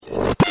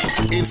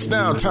It's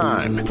now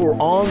time for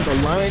On the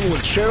Line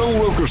with Cheryl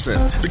Wilkerson.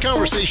 The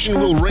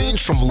conversation will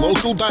range from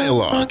local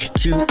dialogue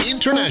to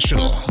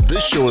international.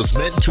 This show is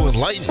meant to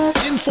enlighten,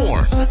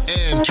 inform,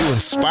 and to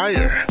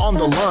inspire. On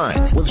the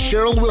Line with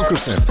Cheryl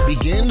Wilkerson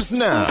begins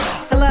now.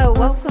 Hello,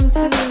 welcome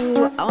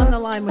to On the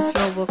Line with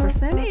Cheryl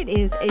Wilkerson. It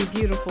is a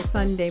beautiful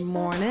Sunday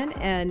morning,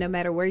 and no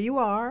matter where you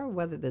are,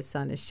 whether the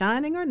sun is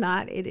shining or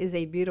not, it is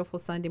a beautiful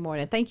Sunday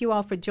morning. Thank you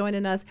all for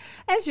joining us.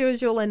 As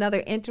usual,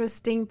 another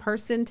interesting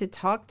person to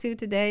talk to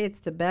today.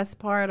 It's the best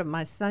part of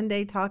my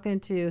Sunday, talking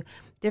to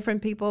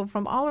different people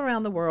from all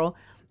around the world.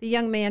 The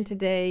young man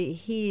today,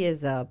 he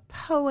is a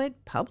poet,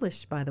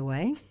 published, by the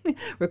way,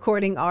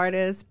 recording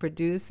artist,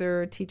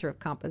 producer, teacher of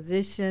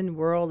composition,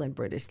 world and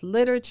British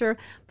literature.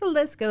 The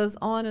list goes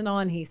on and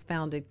on. He's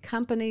founded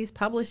companies,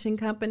 publishing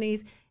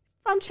companies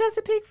from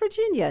Chesapeake,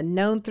 Virginia,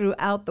 known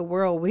throughout the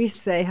world. We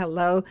say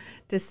hello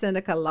to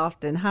Synnika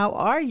Lofton. How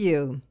are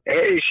you?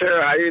 Hey,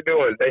 Cheryl, how you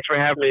doing? Thanks for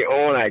having me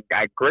on.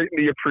 I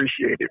greatly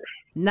appreciate it.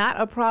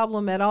 Not a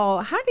problem at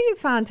all. How do you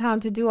find time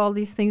to do all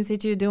these things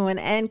that you're doing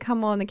and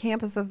come on the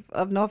campus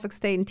of Norfolk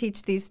State and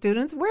teach these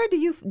students? Where do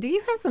you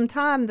have some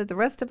time that the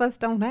rest of us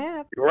don't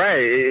have?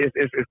 Right.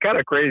 It's kind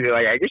of crazy.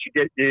 Like, I guess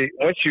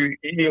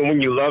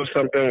when you love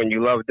something, when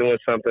you love doing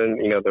something,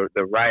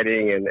 the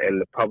writing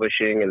and the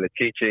publishing and the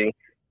teaching,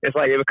 it's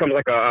like it becomes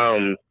like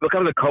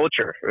a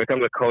culture. It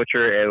becomes a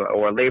culture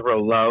or a labor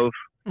of love.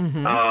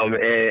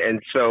 Mm-hmm.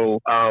 So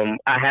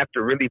I have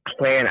to really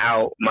plan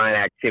out my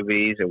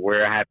activities and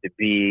where I have to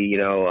be,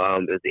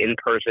 is it in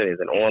person, is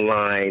it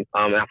online?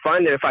 And I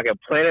find that if I can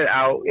plan it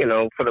out,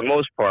 for the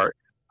most part,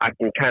 I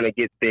can kind of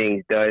get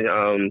things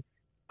done.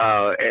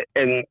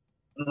 And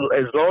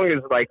as long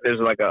as there's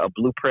a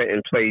blueprint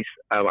in place,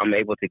 I'm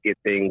able to get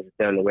things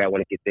done the way I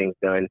want to get things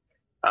done.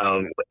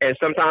 And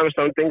sometimes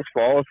some things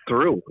fall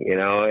through,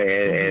 and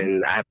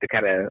I have to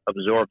kind of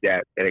absorb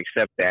that and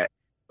accept that.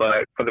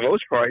 But for the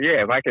most part,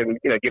 yeah, if I can,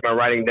 get my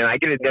writing done, I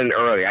get it done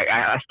early.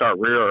 I start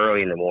real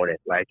early in the morning,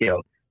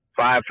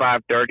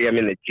 5:30. I'm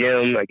in the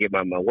gym. I get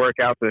my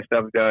workouts and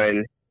stuff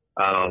done.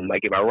 I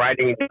get my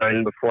writing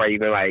done before I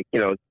even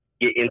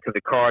get into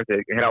the car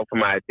to head out for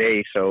my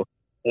day. So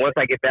once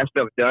I get that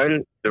stuff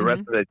done, the rest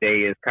of the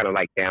day is kind of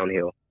like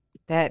downhill.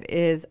 That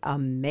is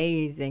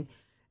amazing.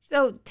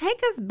 So take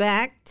us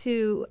back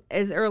to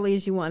as early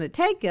as you want to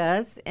take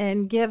us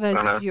and give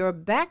us your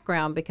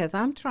background, because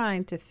I'm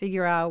trying to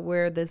figure out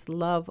where this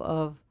love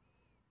of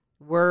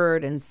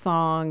word and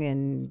song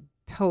and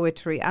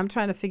poetry, I'm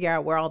trying to figure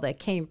out where all that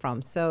came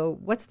from. So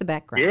what's the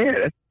background?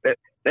 Yeah,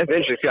 that's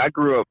interesting. I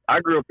grew up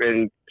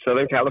in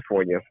Southern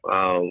California,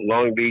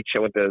 Long Beach. I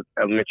went to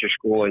elementary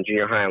school and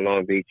junior high in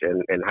Long Beach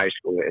and high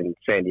school in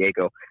San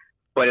Diego.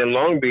 But in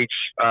Long Beach,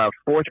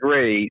 fourth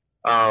grade,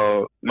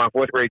 my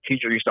fourth grade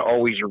teacher used to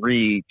always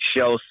read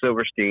Shel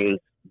Silverstein's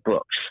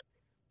books,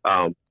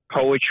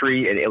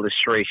 poetry and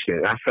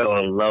illustration. I fell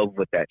in love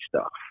with that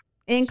stuff.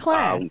 In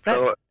class?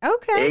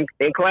 Okay.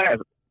 In class.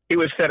 He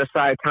would set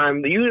aside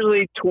time,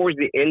 usually towards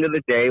the end of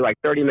the day, like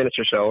 30 minutes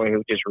or so, and he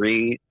would just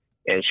read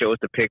and show us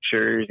the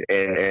pictures.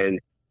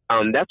 And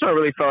that's when I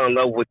really fell in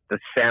love with the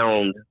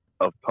sound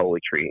of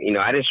poetry.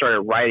 I didn't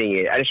start writing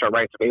it. I didn't start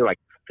writing maybe like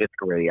fifth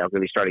grade. I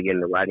really started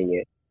getting into writing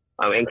it.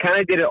 And kind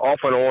of did it off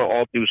and on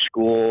all through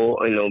school,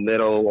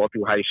 middle, all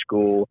through high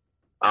school.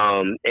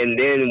 And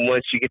then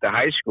once you get to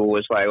high school,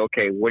 it's like,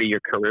 okay, what are your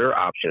career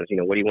options?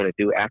 What do you want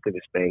to do after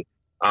this thing?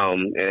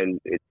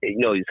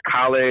 Is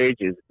college,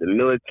 is the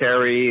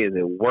military, is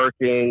it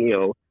working?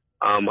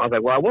 I was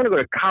like, well, I want to go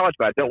to college,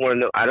 but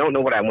I don't know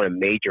what I want to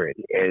major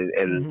in.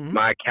 And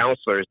my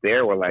counselors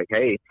there were like,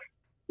 hey,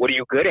 what are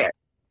you good at?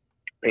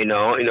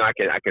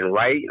 I can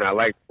write, and I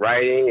like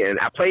writing, and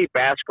I played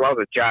basketball. I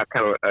was a jock,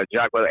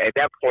 but at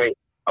that point,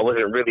 I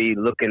wasn't really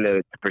looking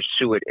to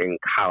pursue it in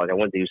college. I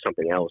wanted to do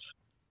something else.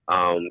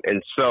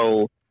 And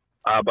so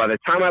by the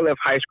time I left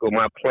high school,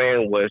 my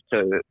plan was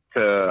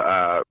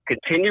to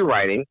continue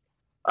writing,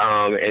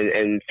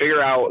 and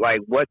figure out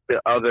what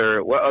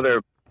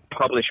other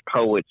published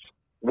poets,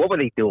 what were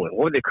they doing?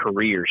 What were their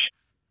careers?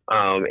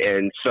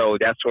 And so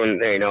that's when,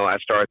 I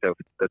started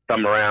to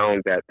thumb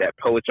around that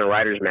Poets and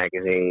Writers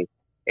magazine.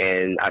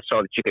 And I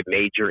saw that you could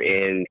major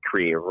in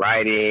creative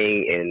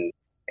writing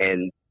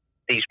and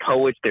these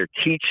poets, they're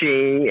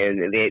teaching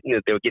and they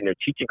were getting their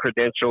teaching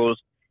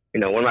credentials.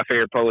 One of my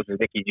favorite poets is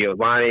Nikki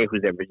Giovanni,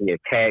 who's at Virginia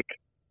Tech.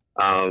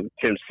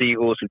 Tim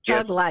Siegels, who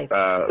just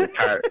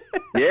retired.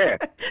 Yeah,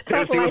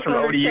 Tim Siegels from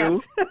ODU.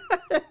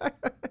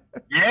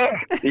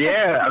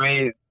 Yeah. I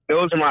mean,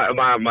 those are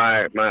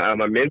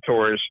my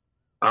mentors.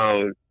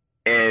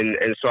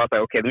 And so I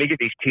thought, okay, let me get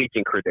these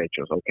teaching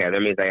credentials. Okay, that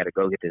means I got to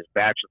go get this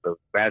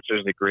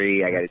bachelor's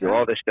degree. I got to do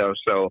all this stuff.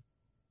 So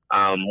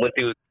went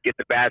to get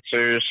the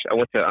bachelor's. I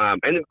went to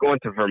ended up going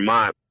to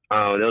Vermont. There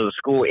was a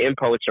school in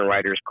Poets and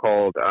Writers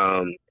called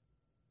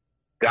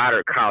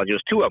Goddard College. It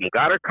was two of them,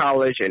 Goddard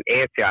College and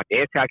Antioch.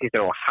 Antioch is in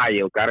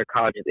Ohio. Goddard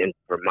College is in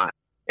Vermont.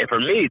 And for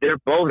me, they're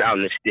both out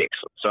in the sticks.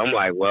 So I'm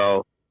like,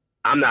 well,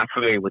 I'm not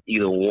familiar with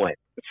either one.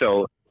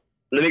 So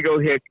let me go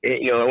here.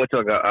 I went to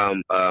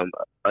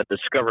a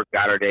Discover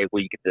Goddard Day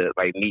where you get the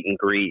like meet and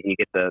greet and you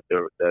get the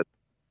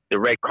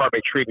red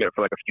carpet treatment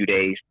for like a few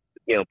days,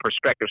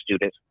 prospective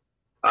students.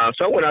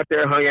 So I went out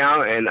there, hung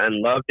out, and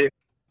loved it.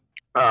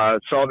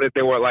 Saw that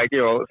there were like,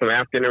 some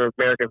African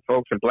American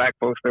folks and black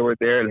folks that were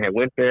there and had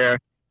went there.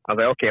 I was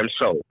like, okay, I'm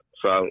sold.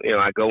 So,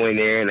 I go in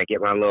there and I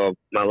get my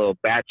little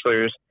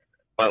bachelor's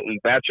of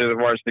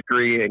arts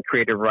degree in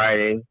creative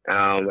writing.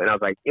 And I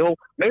was like,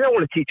 maybe I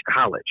want to teach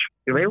college.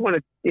 Maybe I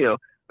want to,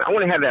 I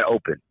want to have that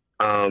open.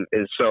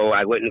 And so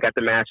I went and got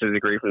the master's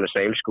degree from the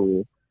same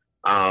school.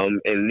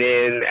 And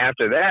then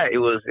after that, it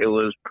was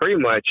pretty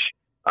much,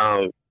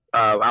 I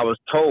was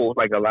told,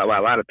 like a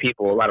lot of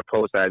people, a lot of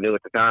poets that I knew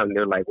at the time,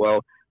 they're like,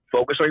 well,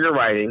 focus on your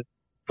writing,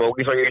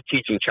 focus on your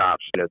teaching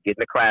chops, get in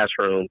the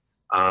classroom,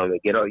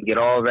 get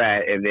all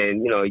that, and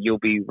then, you'll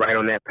be right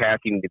on that path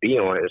you need to be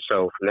on. And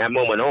so from that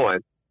moment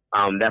on,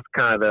 that's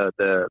kind of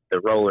the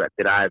road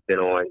that I've been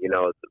on,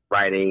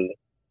 writing,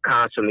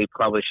 constantly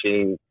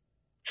publishing,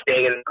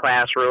 staying in the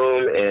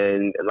classroom.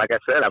 And like I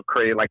said, I've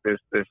created like this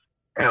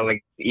kind of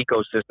like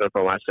ecosystem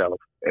for myself,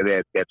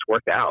 and that's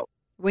worked out.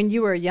 When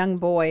you were a young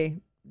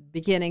boy,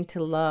 beginning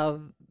to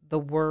love the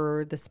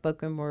word, the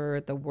spoken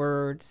word, the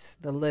words,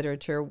 the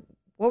literature,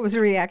 what was the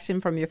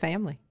reaction from your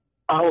family?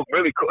 Oh,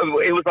 really cool.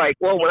 It was like,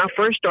 well, when I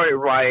first started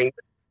writing,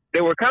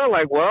 they were kind of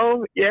like,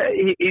 well, yeah,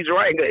 he's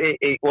writing.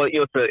 It's kind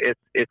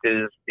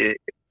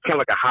of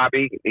like a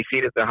hobby. They see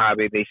it as a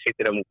hobby. They see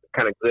that I'm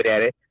kind of good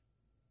at it.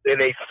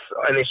 And they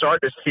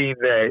started to see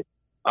that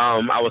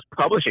I was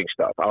publishing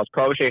stuff. I was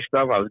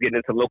getting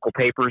into local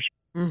papers.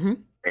 Mm-hmm.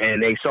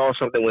 And they saw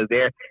something was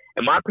there.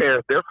 And my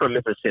parents, they're from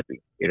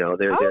Mississippi.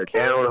 They're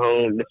down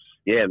home.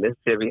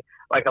 Mississippi.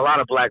 Like a lot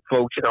of black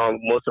folks,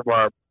 most of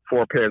our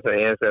foreparents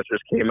and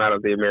ancestors came out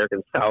of the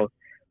American South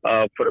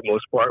for the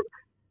most part.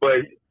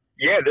 But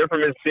yeah, they're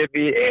from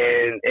Mississippi.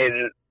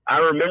 And I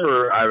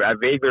remember, I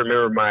vaguely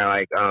remember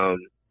my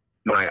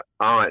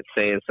aunt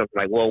saying something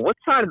like, well, what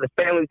side of the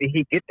family did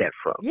he get that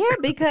from? Yeah,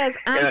 because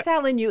I'm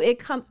telling you,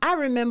 I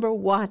remember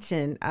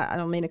watching, I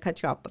don't mean to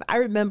cut you off, but I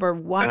remember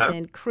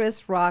watching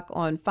Chris Rock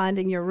on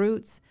Finding Your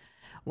Roots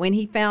when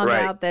he found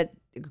out that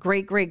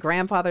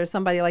great-great-grandfather or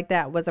somebody like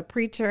that was a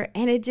preacher,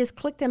 and it just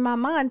clicked in my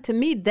mind. To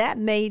me, that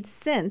made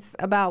sense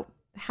about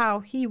how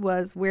he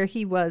was where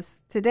he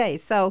was today.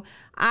 So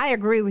I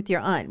agree with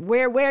your aunt.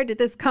 Where did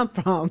this come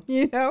from,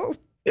 Yeah,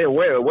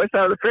 what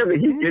side of the family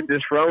he get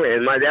this from?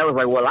 And my dad was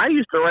like, well, I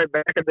used to write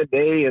back in the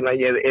day. And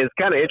it's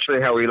kind of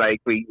interesting how we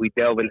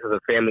delve into the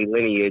family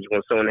lineage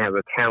when someone has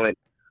a talent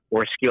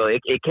or skill.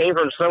 It came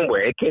from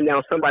somewhere. It came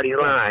down somebody's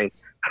line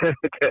to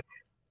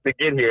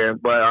get here.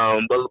 But a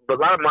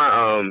lot of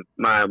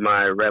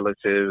my relatives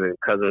and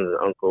cousins and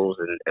uncles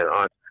and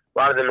aunts, a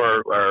lot of them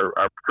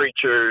are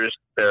preachers.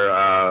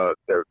 They're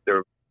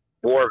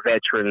war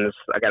veterans.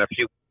 I got a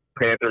few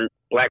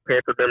Black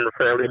Panther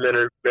family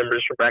members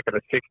from back in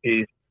the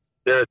 60s.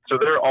 They're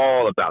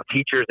all about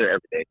teachers. They're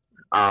everything.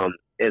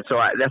 And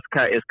so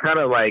it's kind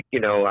of like,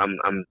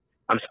 I'm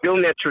still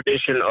in that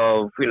tradition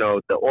of,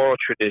 the oral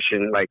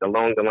tradition, like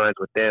along the lines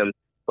with them.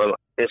 But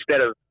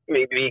instead of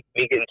me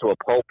getting to a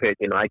pulpit,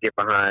 I get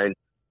behind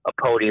a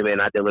podium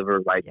and I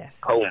deliver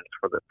poems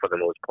for the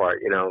most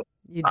part, You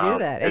do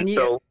that. And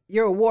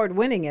you're award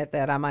winning at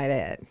that, I might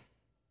add.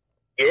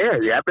 Yeah.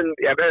 I've been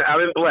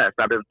blessed.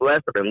 I've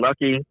been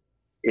lucky.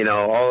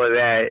 All of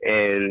that,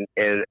 and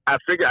I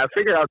figure out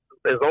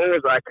as long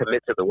as I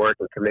commit to the work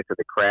and commit to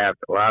the craft,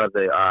 a lot of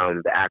the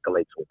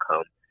accolades will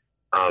come,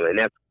 and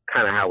that's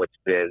kind of how it's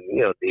been.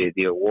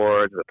 The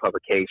awards, the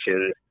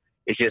publications.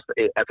 It's just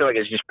I feel like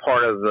it's just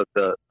part of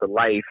the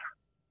life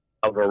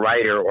of a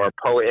writer or a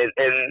poet,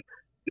 and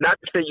not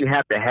to say you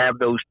have to have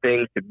those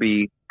things to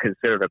be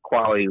considered a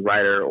quality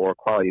writer or a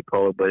quality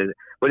poet, but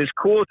it's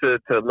cool to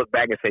look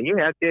back and say,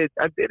 yeah,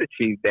 I did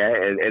achieve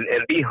that,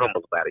 and be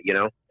humble about it,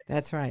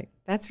 That's right.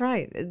 That's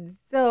right.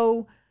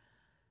 So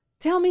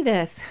tell me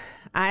this.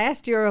 I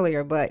asked you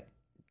earlier, but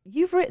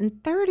you've written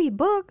 30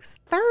 books,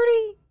 30?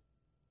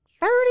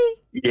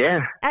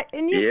 Yeah.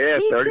 And you're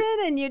teaching 30.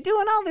 And you're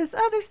doing all this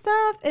other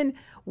stuff. And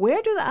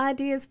where do the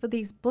ideas for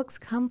these books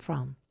come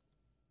from?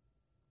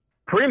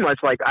 Pretty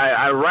much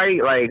I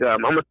write,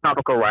 I'm a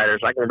topical writer,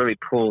 so I can really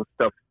pull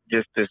stuff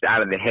just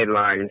out of the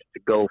headlines to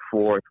go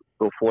forth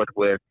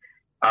with.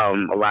 A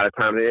lot of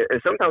times,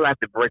 and sometimes I have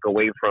to break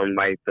away from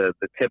the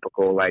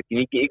typical,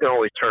 you can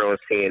always turn on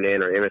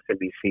CNN or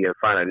MSNBC and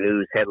find a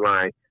news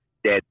headline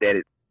that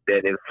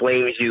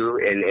inflames you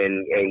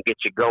and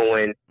gets you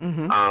going.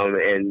 Mm-hmm.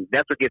 And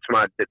that's what gets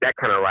that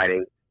kind of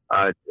writing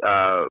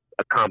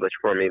accomplished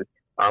for me.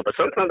 But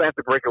sometimes I have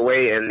to break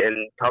away and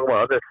talk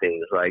about other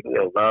things like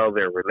love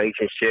and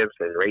relationships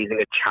and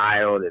raising a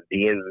child and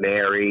being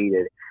married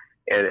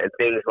and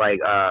things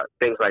like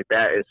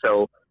that. And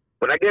so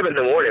when I get up in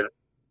the morning,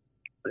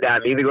 I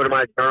immediately go to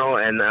my journal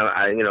and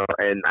I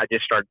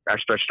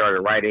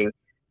started writing.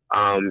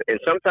 And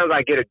sometimes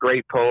I get a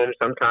great poem.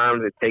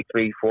 Sometimes it takes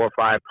me 4 or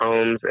 5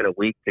 poems in a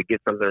week to get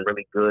something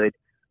really good,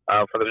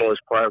 for the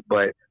most part.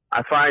 But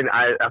I find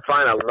a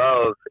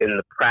love in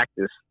the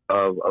practice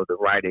of the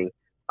writing.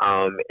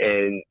 And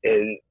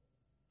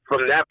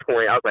from that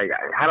point, I was like,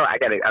 I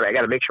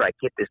gotta make sure I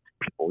get this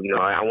to people. You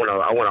know, I want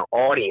an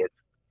audience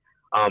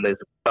as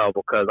well,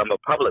 because I'm a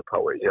public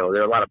poet. You know,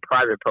 there are a lot of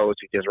private poets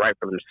who just write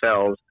for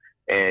themselves,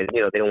 and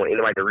you know, they don't want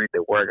anybody to read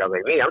their work. I was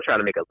like, me, I'm trying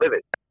to make a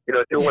living. You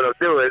know, do what I'm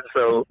doing.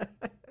 So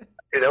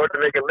in order to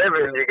make a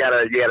living, you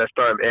gotta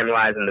start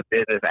analyzing the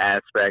business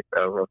aspect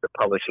of the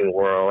publishing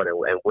world,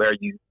 and where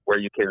you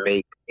can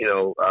make, you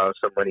know,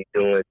 some money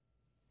doing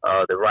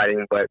the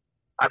writing. But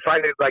I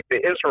find it like the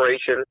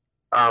inspiration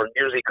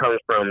usually comes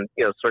from,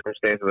 you know,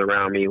 circumstances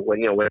around me, when,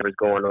 you know, whatever's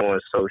going on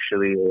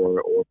socially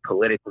or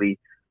politically.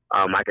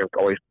 I can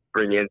always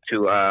bring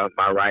into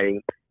my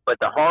writing. But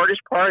the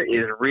hardest part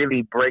is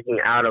really breaking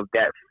out of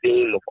that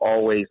theme of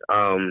always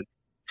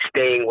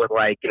staying with,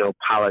 like, you know,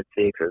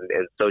 politics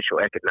and social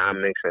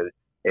economics and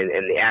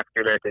the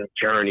African American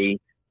journey,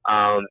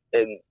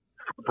 and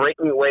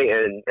breaking away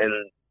and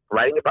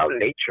writing about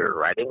nature,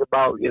 writing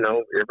about, you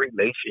know,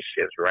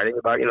 relationships, writing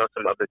about, you know,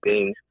 some other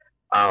things.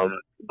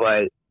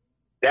 But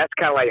that's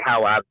kind of like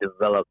how I've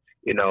developed,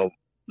 you know,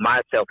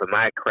 myself and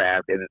my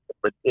craft.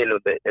 But you know,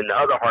 the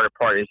other harder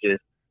part is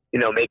just, you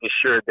know, making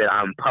sure that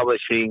I'm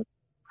publishing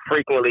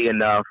frequently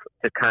enough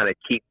to kind of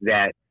keep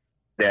the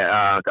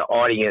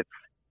audience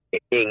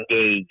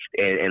engaged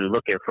and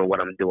looking for what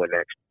I'm doing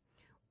next.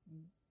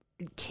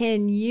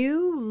 Can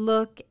you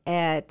look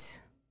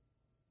at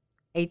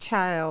a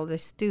child, a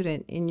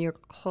student in your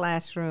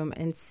classroom,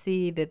 and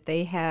see that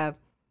they have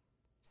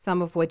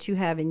some of what you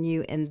have in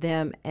you and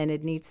them, and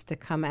it needs to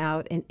come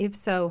out? And if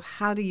so,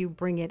 how do you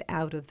bring it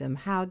out of them?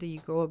 How do you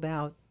go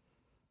about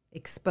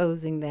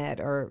exposing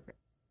that or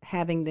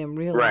having them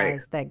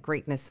realize that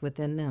greatness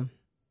within them?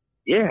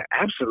 Yeah,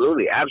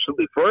 absolutely.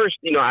 Absolutely. First,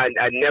 you know, I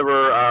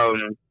never,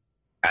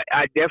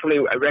 I definitely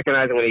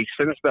recognize when they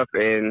send stuff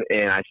in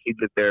and I see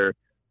that they're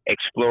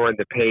exploring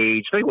the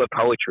page, especially with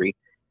poetry,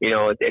 you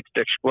know, it's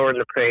exploring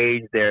the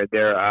page. They're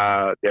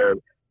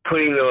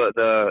putting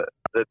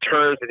the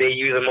terms that they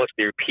use amongst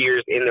their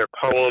peers in their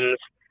poems,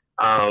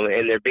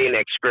 and they're being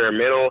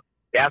experimental.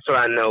 That's what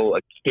I know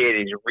a kid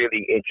is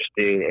really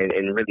interested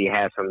and really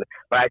has something.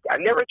 But I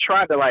never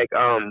tried to like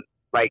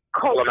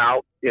call them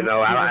out. You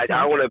know, I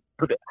don't want to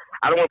put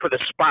the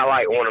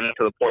spotlight on them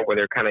to the point where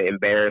they're kind of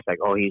embarrassed. Like,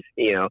 oh, he's,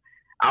 you know.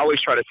 I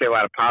always try to say a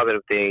lot of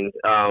positive things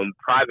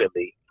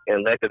privately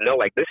and let them know,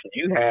 like, listen,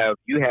 you have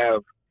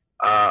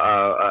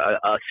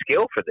a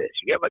skill for this.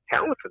 You have a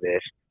talent for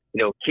this.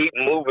 You know, keep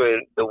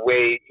moving the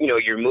way, you know,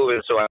 you're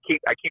moving. So I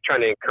keep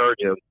trying to encourage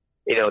them,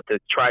 you know, to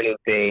try new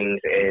things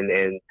and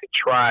to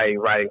try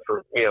writing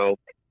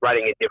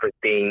in different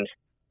themes.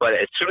 But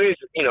as soon as,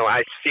 you know,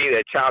 I see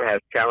that a child has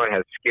talent,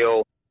 has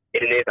skill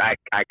in this, I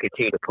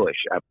continue to push.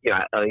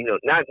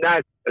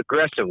 Not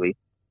aggressively,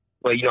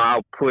 but, you know,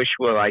 I'll push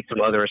with like some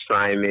other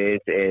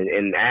assignments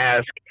and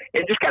ask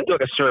and just kind of do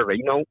like a survey.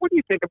 You know, what do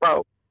you think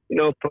about, you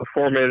know,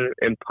 performing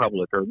in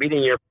public or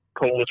reading your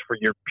poems for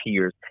your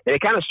peers? And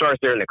it kind of starts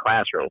there in the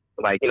classroom.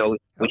 Like, you know,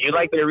 would you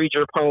like me to read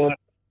your poem?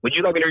 Would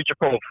you like me to read your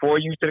poem for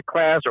you to the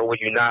class, or would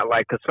you not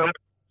like? Because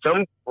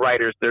some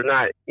writers, they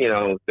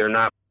don't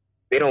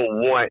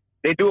want.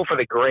 They do it for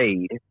the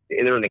grade.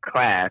 They're in the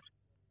class,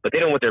 but they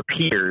don't want their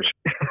peers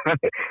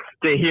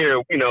to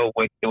hear, you know,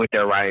 what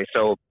they're writing.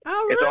 So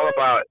It's all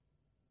about.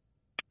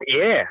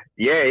 Yeah,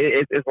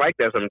 it's like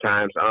that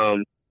sometimes.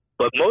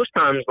 But most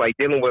times, like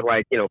dealing with,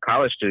 like, you know,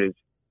 college students,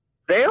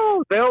 they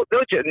want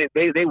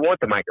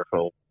the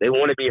microphone. They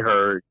want to be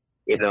heard,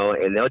 you know,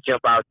 and they'll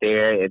jump out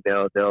there and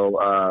they'll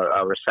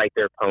recite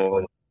their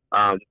poem.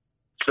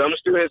 Some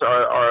students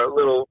are a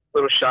little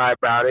shy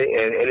about it,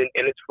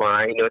 and it's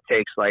fine. You know, it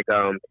takes like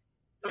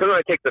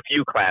sometimes it takes a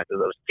few classes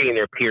of seeing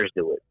their peers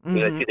do it. You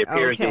know, see their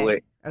peers do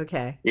it.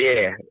 Okay.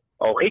 Yeah.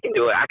 Oh, he can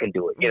do it. I can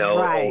do it. You know.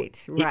 Right.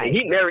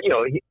 He never, you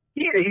know, he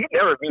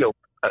never, you know,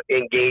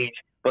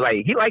 engaged. But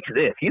like, he likes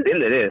this. He's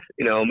into this.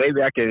 You know,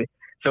 maybe I can.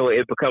 So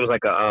it becomes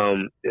like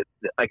an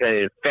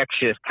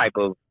infectious type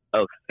of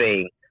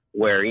thing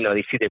where, you know,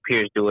 they see their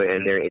peers do it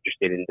and they're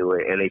interested in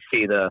doing it, and they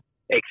see the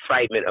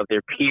excitement of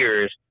their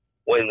peers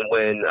when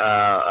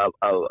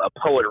a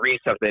poet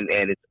reads something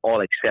and it's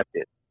all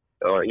accepted,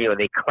 or, you know,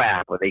 they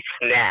clap or they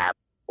snap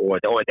or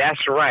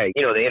that's right.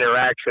 You know, the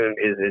interaction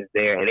is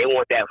there, and they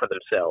want that for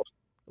themselves.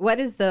 What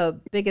is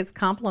the biggest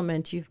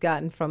compliment you've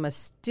gotten from a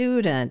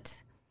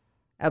student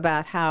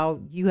about how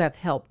you have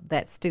helped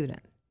that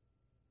student?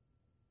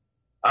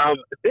 The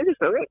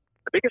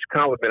biggest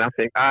compliment I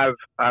think I've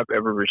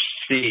ever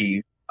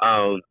received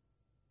from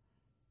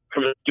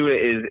a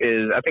student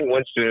is I think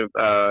one student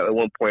at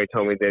one point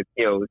told me that,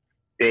 you know,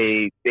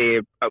 they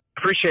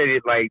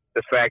appreciated, like,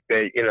 the fact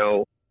that, you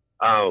know,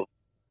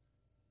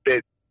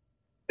 that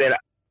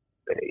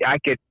I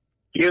could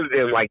give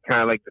them, like,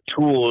 kind of like the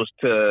tools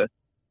to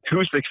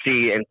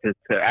succeed and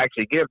to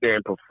actually get up there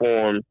and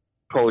perform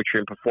poetry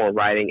and perform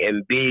writing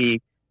and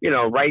be, you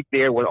know, right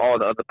there with all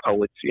the other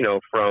poets, you know,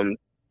 from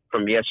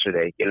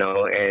yesterday, you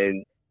know.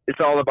 And it's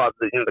all about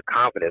the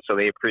confidence. So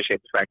they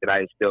appreciate the fact that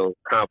I instill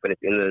confidence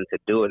in them to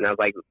do it. And I was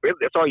like, really,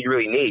 that's all you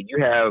really need. You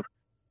have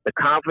the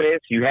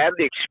confidence, you have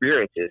the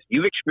experiences.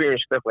 You've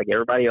experienced stuff like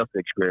everybody else has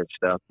experienced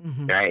stuff,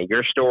 right?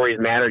 Your stories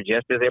matter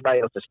just as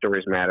everybody else's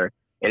stories matter.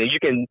 And if you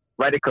can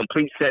write a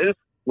complete sentence,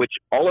 which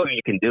all of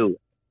you can do,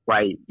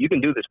 right? You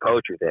can do this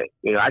poetry thing.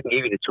 You know, I can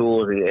give you the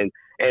tools, and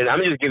I'm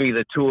just giving you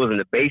the tools and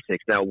the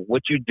basics. Now,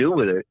 what you do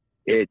with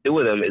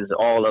them is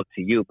all up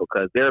to you,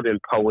 because there have been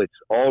poets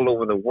all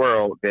over the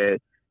world that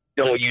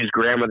don't use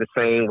grammar the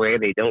same way.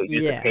 They don't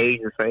use the page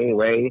the same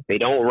way. They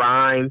don't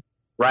rhyme,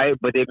 right?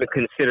 But they've been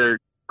considered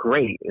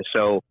great. And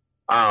so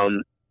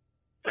some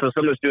of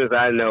the students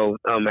I know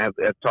have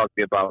talked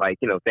to me about, like,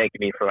 you know, thanking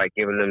me for, like,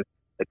 giving them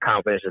the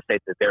confidence to say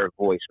that their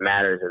voice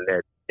matters and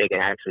that they can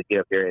actually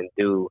get up there and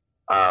do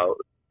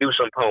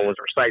some poems,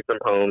 recite some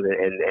poems,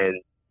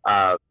 and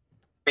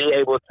be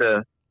able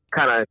to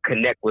kind of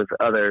connect with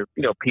other,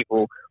 you know,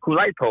 people who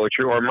like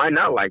poetry or might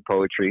not like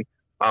poetry.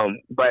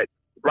 But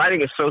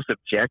writing is so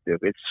subjective.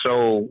 It's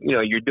so, you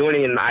know, you're doing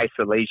it in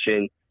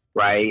isolation,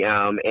 right?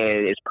 And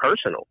it's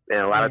personal.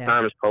 And a lot of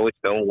times poets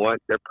don't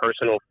want their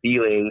personal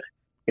feelings,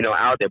 you know,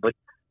 out there. But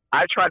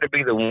I try to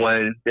be the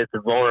one that's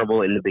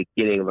vulnerable in the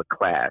beginning of a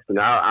class. And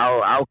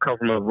I'll come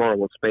from a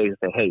vulnerable space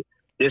and say, hey,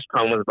 this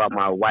poem is about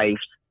my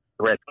wife's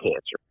breast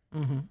cancer.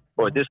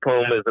 Or this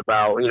poem is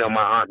about, you know,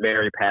 my Aunt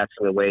Mary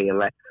passing away.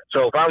 And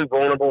so if I'm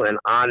vulnerable and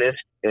honest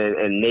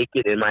and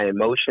naked in my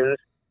emotions,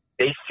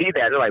 they see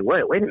that. They're like,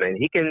 wait a minute.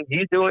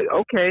 He's doing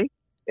okay.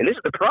 And this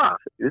is the prof.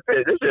 This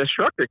is the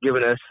instructor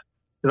giving us,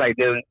 like,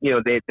 them, you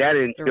know, that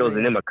instills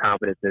in them a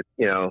confidence that,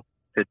 you know,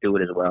 to do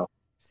it as well.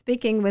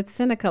 Speaking with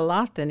Synnika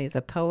Lofton, he's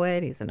a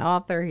poet, he's an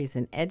author, he's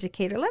an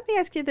educator. Let me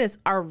ask you this.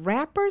 Are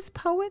rappers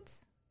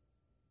poets?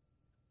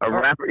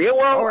 Rapper? Yeah,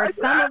 well, or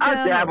some of them,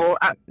 I dabble.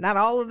 Not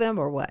all of them,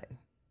 or what?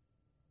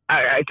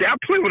 I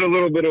play with a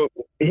little bit of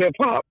hip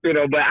hop, you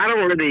know, but I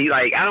don't really,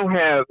 like, I don't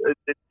have,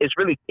 it's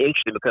really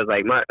interesting because,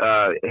 like, my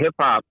hip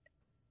hop,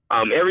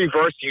 every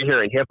verse you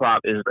hear in hip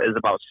hop is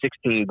about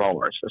 16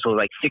 bars. So it's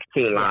like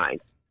 16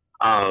 lines.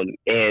 And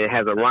it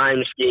has a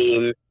rhyme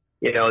scheme,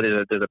 you know,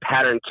 there's a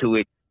pattern to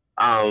it.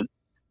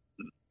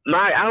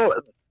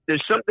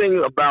 There's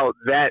something about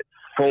that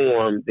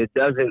form that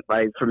doesn't,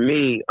 like, for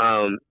me,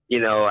 you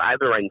know, I've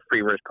been writing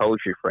free verse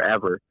poetry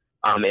forever.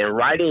 And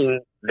writing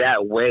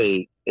that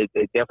way, it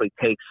definitely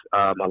takes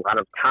a lot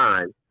of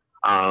time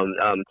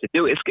to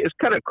do. It's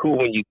kind of cool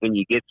when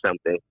you get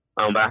something,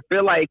 but I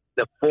feel like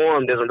the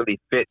form doesn't really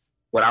fit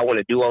what I want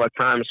to do all the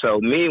time. So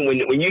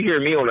when you hear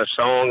me on a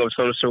song of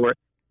some sort,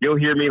 you'll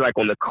hear me like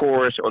on the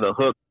chorus or the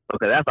hook.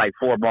 Okay, that's like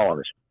 4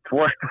 bars,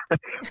 4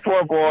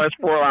 bars,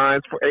 4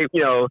 lines.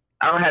 You know,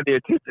 I don't have the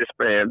attention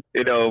span,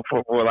 you know,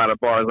 for a lot of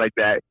bars like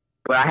that.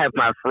 But I have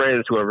my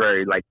friends who are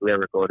very, like,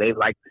 lyrical. They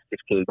like the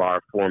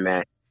 16-bar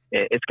format.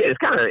 It's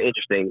kind of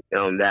interesting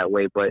that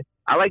way, but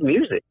I like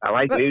music.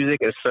 Music,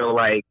 and so,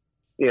 like,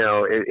 you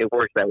know, it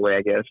works that way,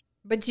 I guess.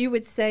 But you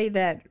would say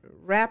that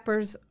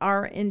rappers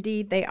are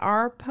indeed, they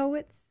are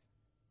poets?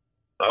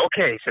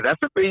 Okay, so that's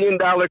 $1 billion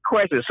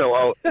question.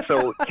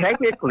 So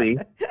technically,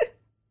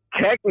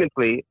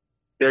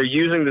 they're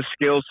using the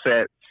skill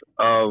sets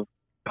of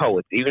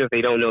poets, even if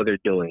they don't know they're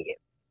doing it.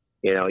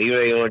 You know, even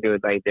if they don't do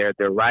it, like,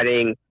 they're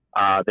writing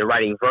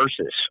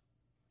verses.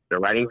 They're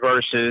writing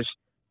verses.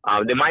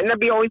 They might not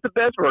be always the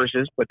best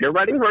verses, but they're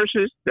writing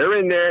verses. They're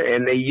in there,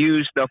 and they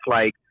use stuff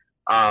like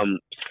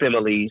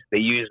similes. They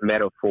use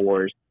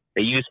metaphors.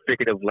 They use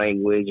figurative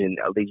language and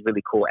these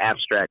really cool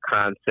abstract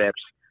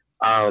concepts.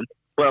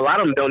 But a lot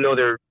of them don't know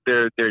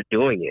they're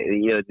doing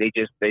it. You know,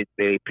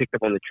 they picked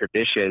up on the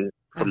tradition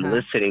from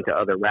listening to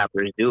other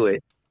rappers do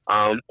it.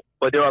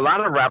 But there are a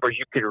lot of rappers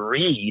you could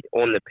read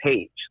on the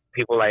page.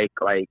 People like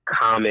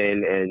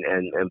Common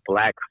and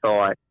Black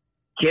Thought.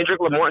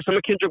 Kendrick Lamar, some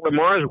of Kendrick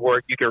Lamar's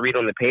work you can read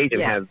on the page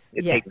and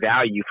take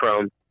value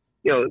from.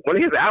 You know, one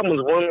of his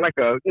albums won like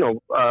a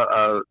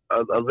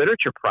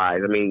literature prize.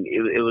 I mean,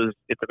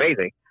 it's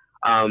amazing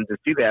to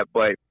see that.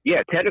 But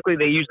yeah, technically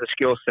they use the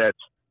skill sets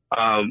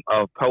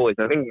of poets.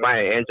 I think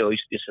Maya Angelou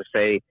used to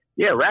say,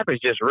 yeah, rap is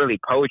just really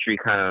poetry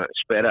kind of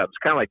sped up. It's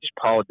kind of like just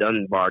Paul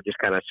Dunbar, just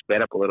kind of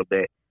sped up a little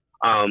bit.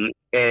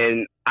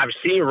 And I've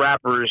seen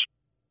rappers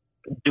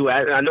do.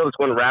 I know it's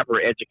one rapper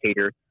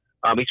educator.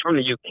 He's from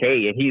the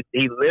UK, and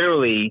he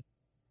literally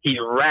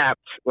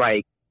rapped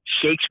like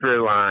Shakespeare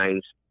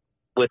lines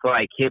with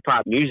like hip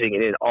hop music,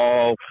 and it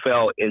all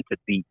fell into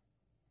beat.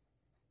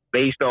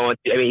 Based on,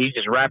 I mean, he's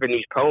just rapping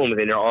these poems,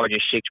 and they're all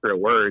just Shakespeare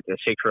words and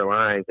Shakespeare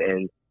lines,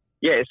 and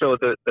yeah. So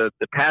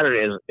the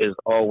pattern is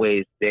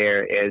always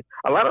there, and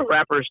a lot of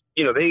rappers,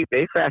 you know,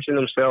 they fashion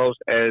themselves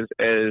as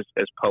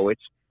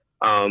poets.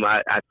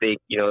 I think,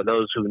 you know,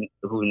 those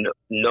who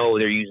know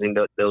they're using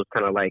those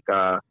kind of like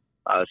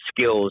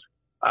skills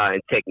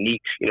and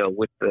techniques, you know,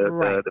 with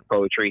the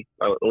poetry,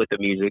 with the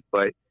music.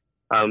 But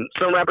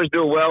some rappers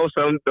do it well,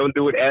 some don't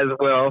do it as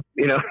well,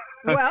 you know.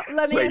 Well,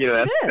 let me ask you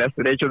this. That's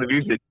the nature of the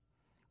music.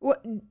 Well,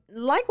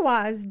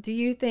 likewise, do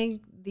you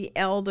think the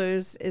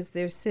elders, as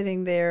they're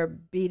sitting there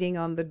beating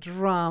on the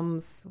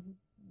drums,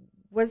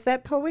 was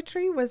that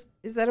poetry?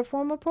 Is that a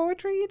form of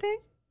poetry, you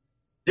think?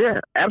 Yeah,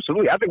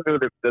 absolutely. I think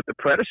the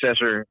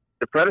predecessor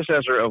the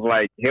predecessor of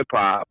like hip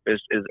hop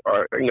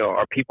are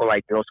people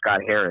like Bill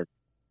Scott Heron,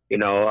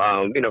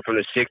 from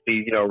the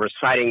 '60s,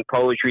 reciting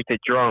poetry to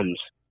drums,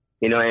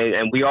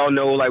 and we all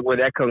know like where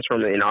that comes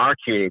from in our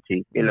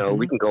community.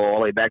 We can go all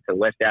the way back to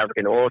West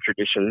African oral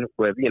tradition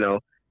with the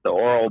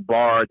oral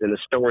bards and the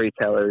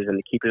storytellers and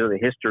the keepers of the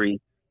history,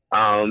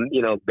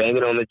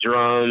 banging on the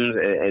drums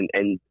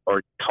and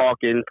or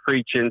talking,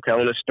 preaching,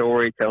 telling a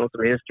story, telling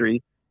some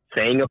history,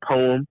 saying a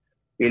poem.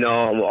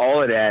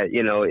 All of that,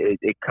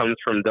 it comes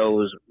from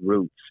those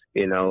roots.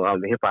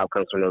 Hip hop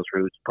comes from those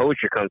roots.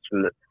 Poetry comes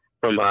from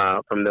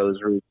those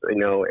roots,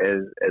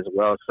 as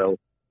well. So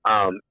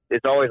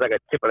it's always like a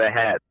tip of the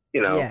hat,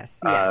 yes.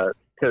 To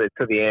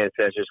the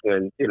ancestors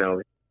when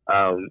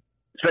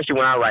especially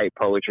when I write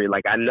poetry.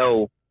 Like I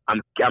know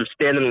I'm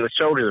standing on the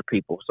shoulders of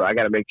people, so I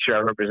got to make sure I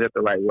represent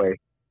the right way.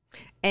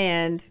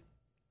 And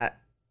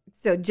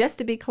so, just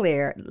to be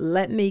clear,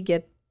 let me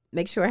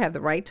make sure I have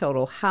the right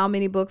total. How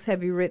many books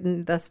have you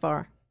written thus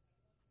far?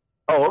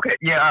 Oh, okay.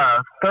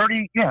 Yeah,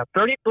 30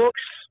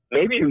 books,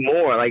 maybe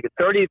more. Like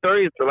 30 is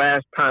the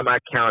last time I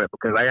counted,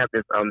 because I got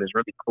this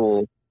really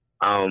cool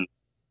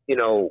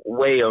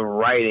way of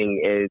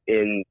writing,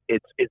 and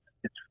it's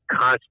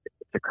constant.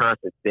 It's a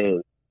constant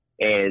thing.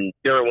 And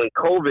when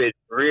COVID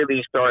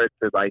really started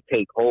to like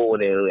take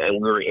hold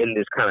and we were in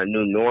this kind of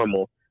new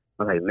normal,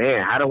 I was like,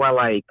 man, how do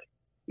I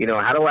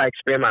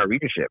expand my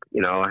readership?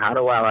 How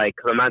do I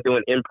because I'm not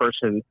doing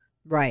in-person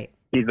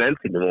events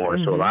anymore.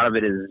 Mm-hmm. So a lot of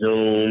it is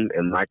Zoom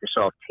and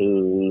Microsoft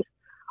Teams.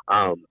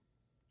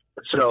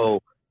 So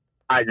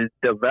I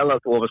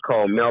developed what was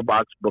called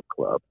Mailbox Book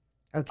Club.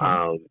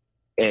 Okay.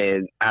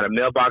 And at a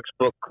Mailbox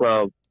Book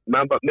Club,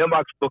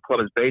 Mailbox Book Club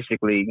is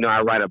basically,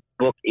 I write a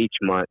book each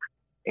month,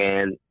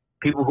 and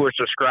people who are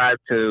subscribed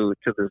to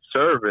the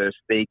service,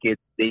 they get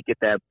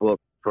that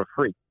book for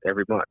free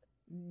every month.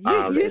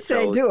 You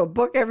say do a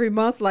book every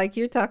month, like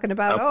you're talking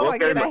about. I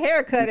get a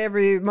haircut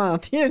every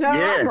month. Yeah,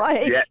 I'm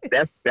like,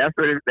 that's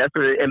what it.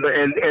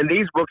 And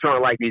these books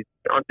aren't like these.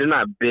 They're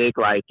not big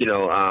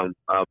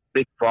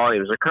big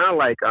volumes. They're kind of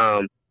like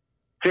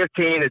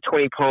 15 to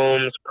 20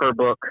 poems per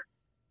book.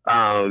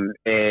 And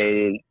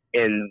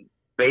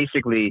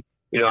basically,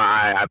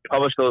 I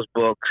publish those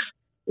books.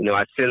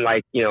 I send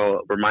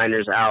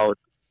reminders out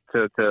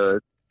to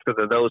those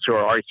who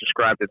are already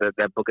subscribed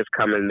that book is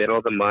coming in the middle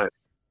of the month.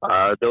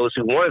 Those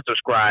who want to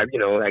subscribe,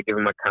 I give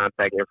them my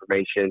contact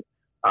information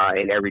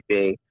and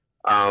everything.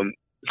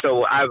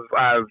 So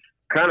I've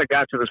kind of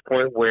got to this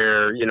point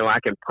where I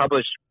can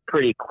publish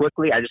pretty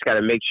quickly. I just got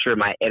to make sure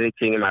my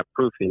editing and my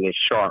proofing is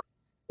sharp,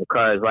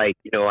 because I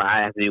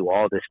have to do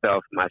all this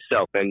stuff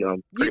myself.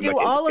 And you do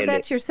all of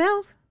that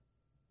yourself?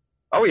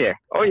 Oh yeah.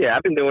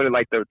 I've been doing it,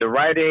 like the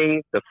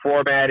writing, the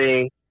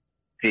formatting,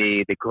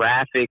 the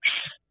graphics.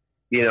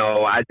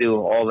 I do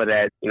all of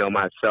that,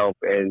 myself,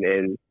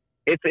 and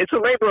it's a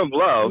labor of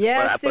love.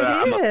 Yes,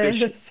 but it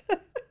is.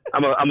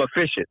 I'm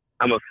efficient.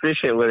 I'm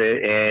efficient with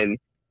it. And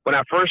when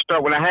I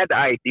had the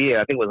idea,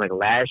 I think it was like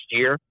last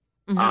year.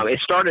 Mm-hmm. It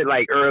started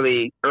like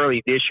early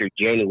this year,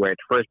 January.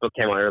 The first book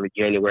came out early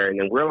January, and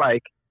then we're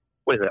like,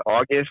 what is it,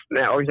 August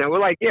now? We're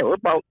like, we're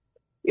about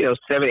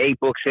 7-8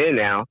 books in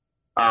now.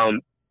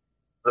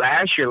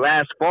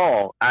 Last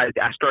fall, I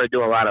started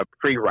doing a lot of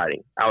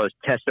pre-writing. I was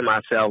testing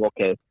myself.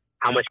 Okay,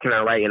 how much can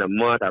I write in a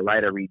month? I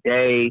write every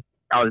day.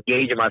 I was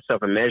gauging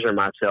myself and measuring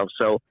myself.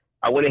 So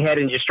I went ahead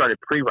and just started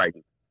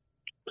pre-writing.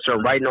 So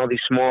writing all these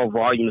small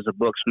volumes of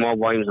books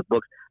for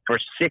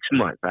 6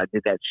 months. I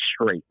did that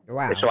straight.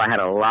 Wow. And so I had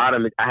a lot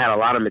of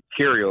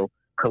material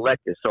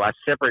collected. So I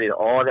separated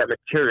all that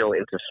material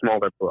into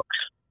smaller books.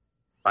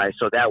 All right.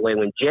 So that way,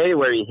 when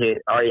January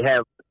hit, I already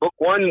have book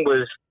 1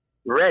 was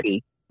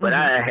ready. But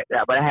I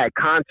had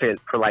content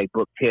for like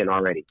book 10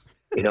 already,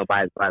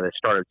 by the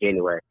start of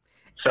January.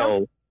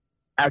 So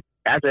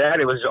after that,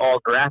 it was all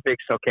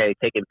graphics. Okay,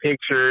 taking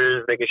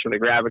pictures, making sure the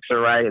graphics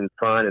are right and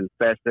fun and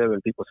festive,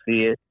 and people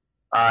see it,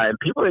 and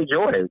people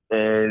enjoy it,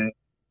 and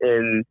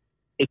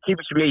it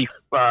keeps me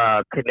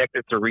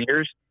connected to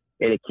readers,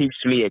 and it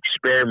keeps me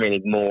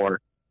experimenting more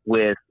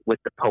with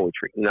the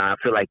poetry. I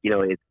feel like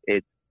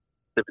it's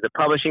the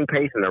publishing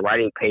pace and the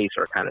writing pace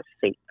are kind of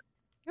synced.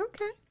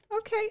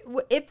 Okay.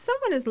 Well, if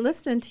someone is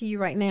listening to you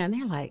right now and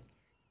they're like,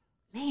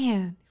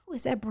 man, who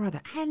is that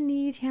brother? I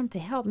need him to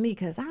help me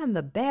because I'm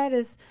the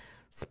baddest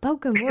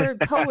spoken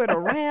word poet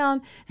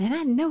around, and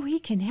I know he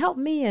can help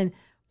me. And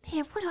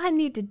man, what do I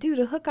need to do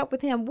to hook up with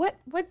him? What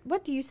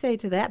do you say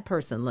to that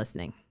person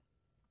listening?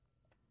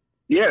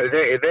 Yeah,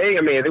 if they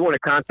want to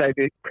contact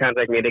me,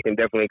 they can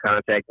definitely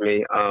contact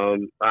me.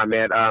 I'm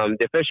at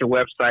the official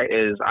website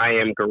is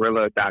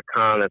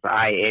iamgorilla.com. That's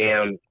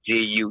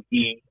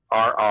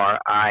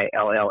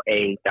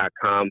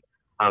IamGuerrilla.com.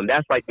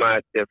 That's like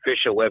the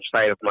official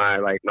website of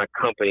my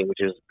company, which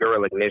is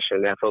Guerrilla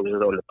Ignition. That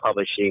focuses on the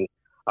publishing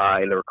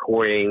and the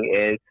recording,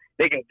 and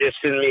they can just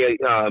send me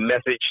a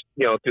message,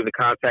 through the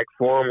contact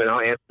form, and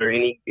I'll answer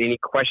any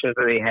questions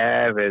that they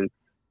have. And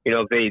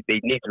if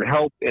they need some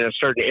help in a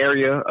certain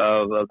area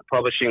of the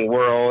publishing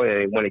world and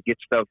they want to get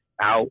stuff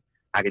out,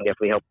 I can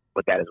definitely help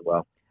with that as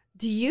well.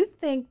 Do you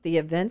think the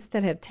events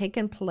that have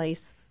taken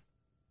place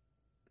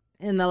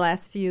in the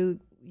last few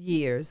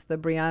years, the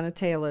Breonna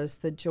Taylors,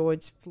 the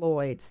George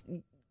Floyds,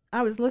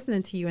 I was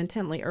listening to you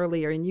intently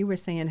earlier, and you were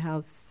saying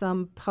how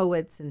some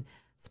poets and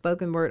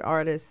spoken word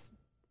artists,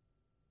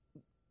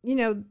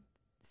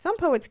 some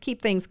poets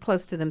keep things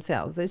close to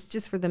themselves. It's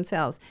just for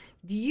themselves.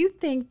 Do you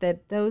think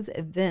that those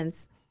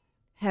events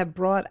have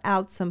brought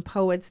out some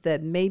poets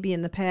that maybe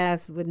in the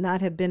past would not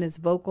have been as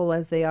vocal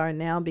as they are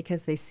now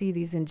because they see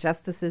these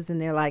injustices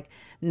and they're like,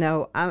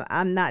 no,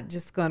 I'm not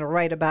just going to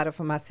write about it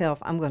for myself.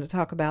 I'm going to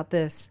talk about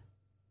this.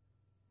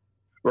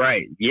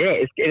 Right. Yeah.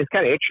 It's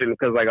kind of interesting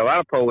because like a lot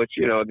of poets,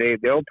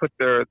 they'll put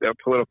their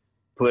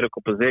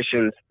political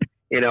positions,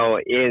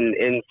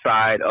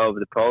 inside of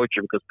the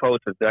poetry because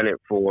poets have done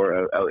it for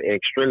an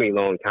extremely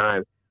long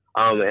time.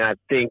 And I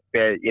think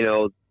that,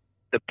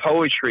 the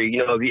poetry,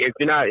 if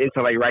you're not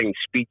into like writing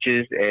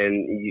speeches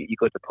and you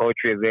go to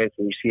poetry events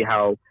and you see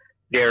how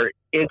they're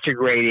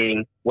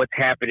integrating what's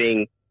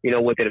happening,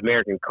 within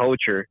American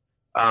culture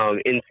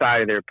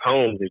inside of their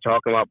poems. They're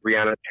talking about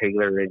Breonna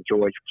Taylor and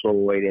George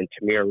Floyd and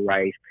Tamir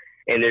Rice,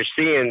 and they're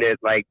seeing that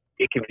like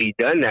it can be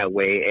done that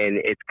way and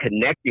it's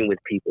connecting with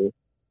people.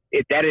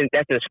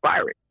 That's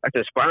inspiring. That's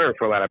inspiring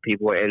for a lot of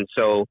people, and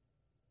so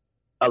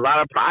I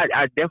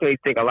definitely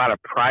think a lot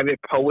of private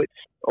poets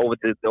over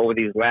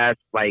these last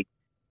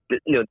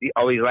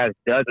all these last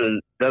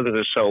dozens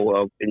or so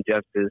of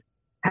injustice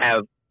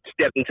have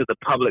stepped into the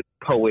public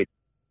poet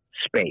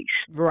space,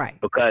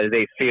 right? Because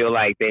they feel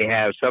like they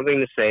have something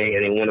to say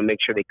and they want to make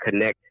sure they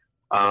connect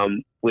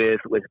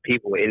with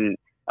people. And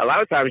a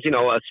lot of times,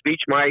 a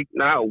speech might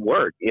not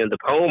work. The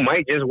poem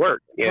might just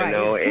work. Right.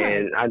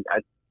 And I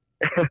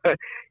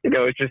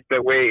it's just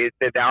the way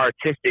that the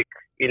artistic,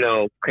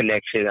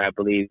 connection, I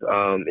believe,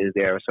 is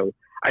there. So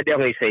I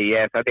definitely say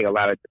yes. I think a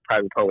lot of the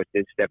private poets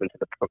did step into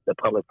the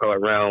public poet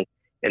realm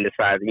and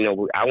decide,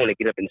 I want to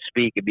get up and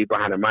speak and be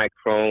behind a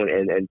microphone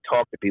and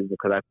talk to people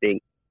because I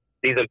think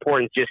these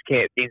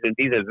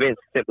these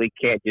events simply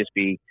can't just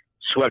be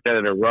swept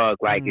under the rug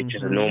like it's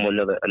just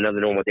another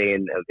normal day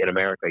in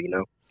America,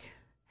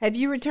 Have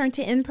you returned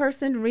to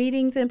in-person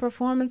readings and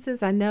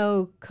performances? I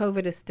know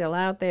COVID is still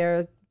out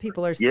there.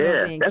 People are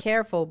still being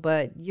careful,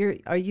 but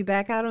are you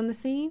back out on the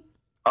scene?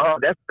 Oh,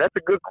 that's a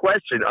good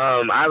question.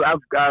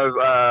 I've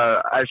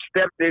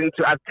stepped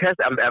into. I've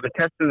been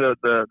testing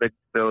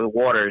the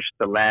waters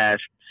the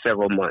last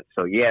several months.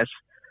 So yes,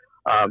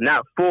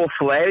 not full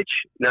fledged,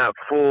 not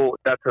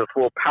to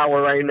full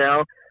power right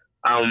now.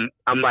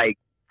 I'm like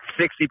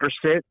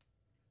 60%.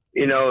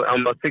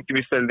 I'm about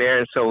 60% there.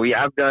 And so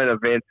I've done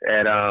events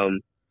at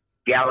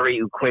Gallery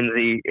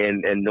Quincy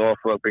in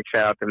Norfolk. Big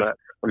shout out to my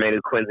man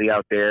Quincy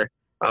out there.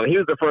 He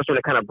was the first one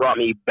that kind of brought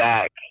me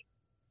back.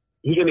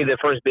 He gave me the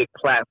first big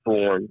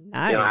platform,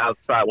 nice.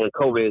 Outside when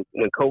COVID,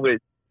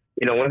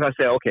 once I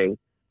said, okay,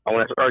 I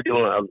want to start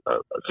doing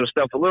some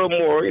stuff a little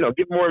more,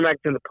 get more back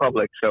to the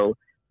public. So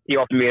he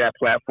offered me that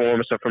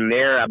platform. So from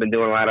there, I've been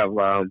doing a lot of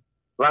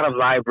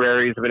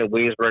libraries. I've been in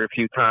Williamsburg a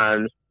few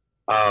times.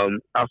 I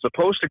was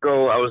supposed to be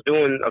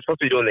doing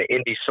the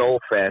Indie Soul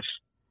Fest,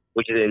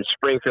 which is in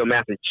Springfield,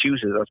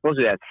 Massachusetts. I was supposed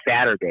to do that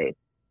Saturday.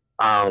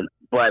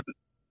 But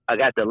I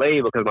got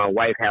delayed because my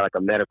wife had like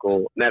a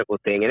medical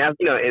thing, and that's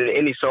in the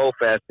Indie Soul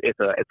Fest, it's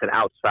an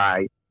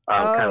outside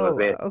kind of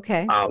event.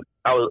 Okay. I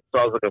was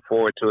looking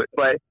forward to it,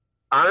 but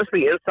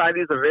honestly, inside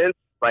these events,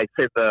 like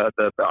say the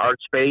art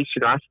space,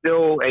 I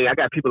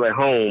got people at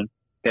home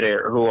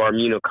who are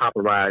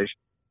immunocompromised,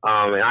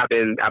 and I've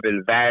been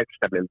vaxxed,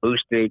 I've been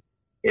boosted,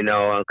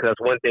 because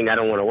that's one thing I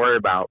don't want to worry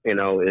about,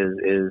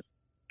 is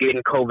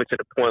getting COVID to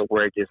the point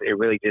where it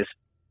really just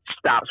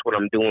stops what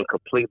I'm doing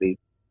completely.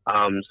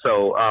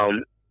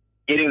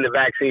 Getting the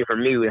vaccine for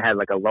me had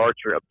like a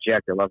larger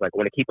objective. I was like, I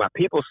want to keep my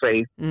people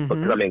safe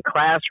because I'm in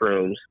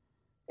classrooms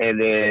and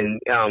then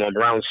I'm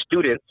around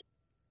students.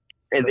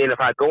 And then if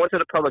I go into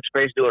the public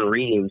space doing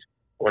readings,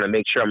 I want to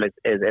make sure I'm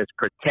as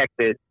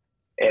protected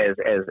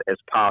as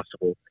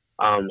possible.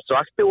 So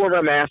I still wear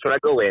my mask when I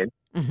go in.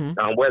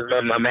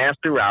 Wear my mask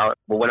throughout.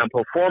 But when I'm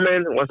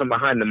performing, once I'm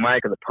behind the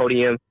mic or the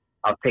podium,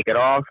 I'll take it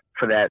off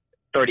for that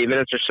 30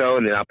 minutes or so,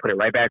 and then I'll put it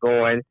right back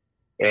on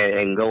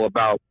and go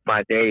about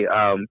my day.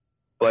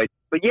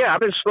 But yeah, I've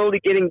been slowly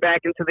getting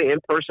back into the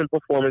in-person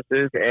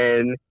performances,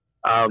 and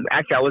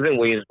actually, I was in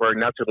Williamsburg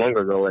not too long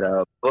ago at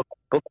a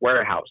book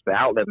warehouse. The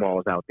outlet mall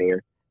is out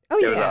there. Oh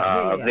There's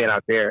a event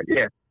out there.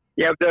 Yeah.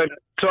 I've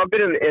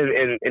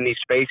been in these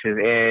spaces,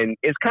 and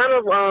it's kind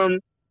of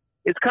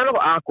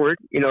awkward,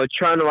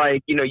 trying to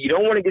you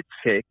don't want to get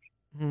sick,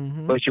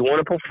 but you want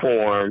to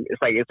perform.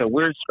 It's a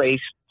weird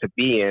space to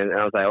be in. And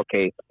I was like,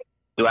 okay,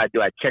 did I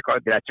check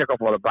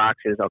off all the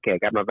boxes? Okay, I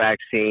got my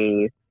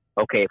vaccine.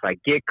 Okay, if I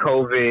get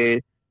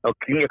COVID,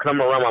 okay, I'm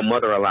around my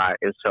mother a lot,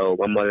 and so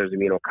my mother's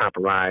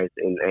immunocompromised,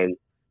 and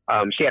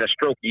she had a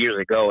stroke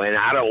years ago, and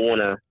I don't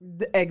want to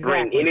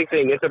bring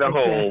anything into the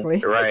home.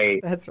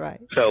 Right. That's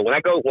right. So when I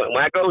go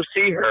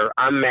see her,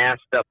 I'm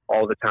masked up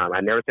all the time.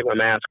 I never take my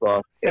mask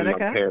off in my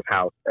parents'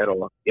 house at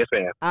all. Yes,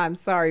 ma'am. I'm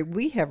sorry.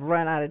 We have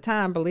run out of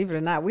time, believe it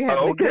or not. We're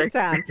having a good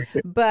time.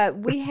 But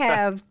we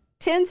have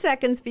 10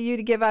 seconds for you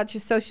to give out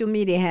your social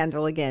media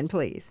handle again,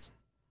 please.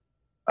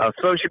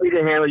 Social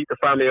media handle, you can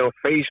find me on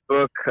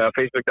Facebook,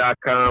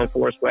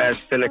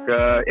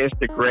 facebook.com/Synnika,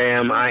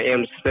 Instagram, I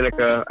am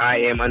Synnika, I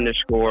am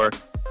Synnika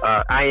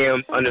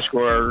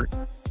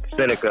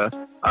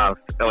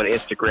on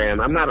Instagram.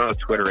 I'm not on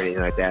Twitter or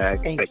anything like that. I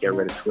think I get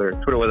rid of Twitter.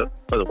 Twitter wasn't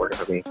working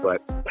for me,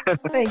 but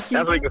thank you.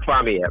 That's where you can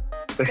find me at.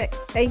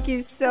 Thank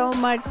you so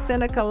much,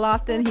 Synnika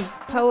Lofton. He's a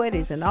poet,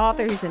 he's an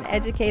author, he's an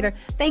educator.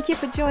 Thank you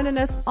for joining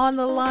us on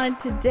the line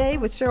today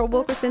with Cheryl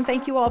Wilkerson.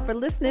 Thank you all for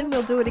listening.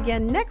 We'll do it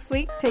again next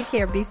week. Take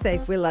care. Be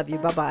safe. We love you.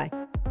 Bye-bye.